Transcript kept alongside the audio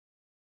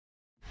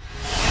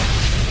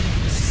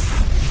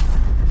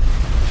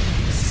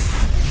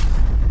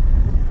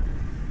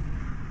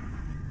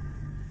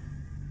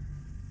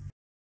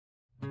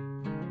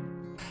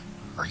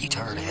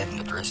having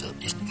to dress up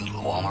just to go to the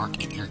Walmart to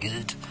get your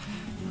goods?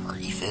 Are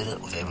you fed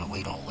up with having to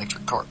wait on an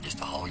electric cart just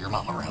to haul your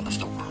mama around the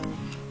store?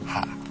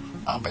 Hi,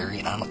 I'm Barry,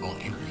 and I'm going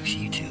to introduce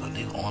you to a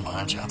new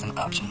online shopping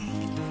option,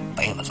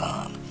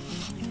 Bamazon.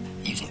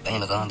 Using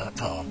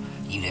Bamazon.com,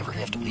 you never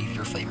have to leave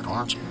your favorite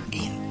armchair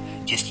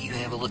again. Just you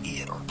have a look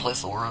at our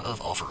plethora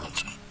of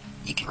offerings.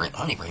 You can rent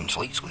honeymoon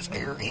suites with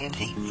air and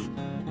heat.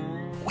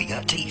 We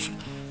got teeth.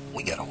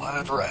 We got a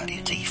wide variety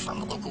of teeth from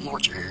the local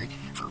mortuary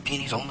for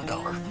pennies on the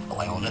dollar,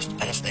 allowing us to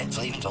pass that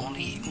savings on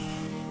to you.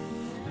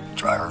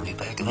 Try our new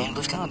pack of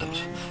endless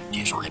condoms.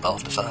 Just rip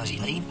off the size you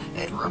need,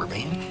 add a rubber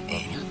band,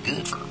 and you're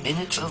good for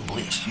minutes of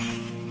bliss.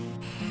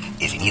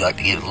 If you like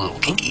to get a little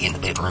kinky in the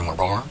bedroom or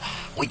barn,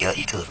 we got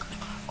you covered.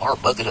 Our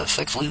bucket of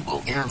sex lube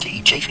will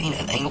guarantee chafing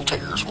and anal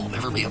tears will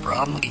never be a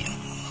problem again.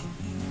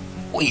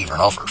 We even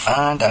offer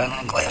fine dining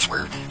and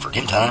glassware for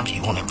them times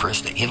you want to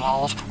impress the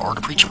in-laws or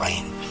the preacher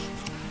man.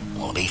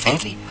 Want to be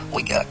fancy?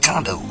 We got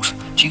condos.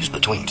 Choose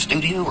between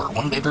studio or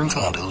one-bedroom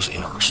condos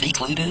in our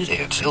secluded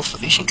and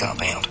self-sufficient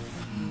compound.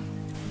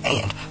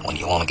 And when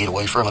you want to get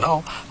away from it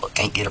all, but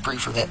can't get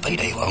approved for that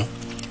payday loan,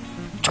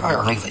 try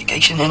our new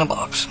Vacation in a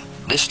Box.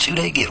 This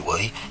 2-day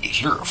getaway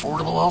is your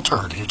affordable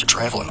alternative to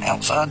traveling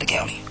outside the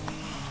county.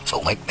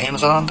 So make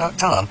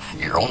Amazon.com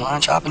your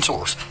online shopping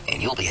source,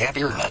 and you'll be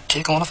happier than a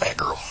tick on a fat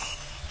girl.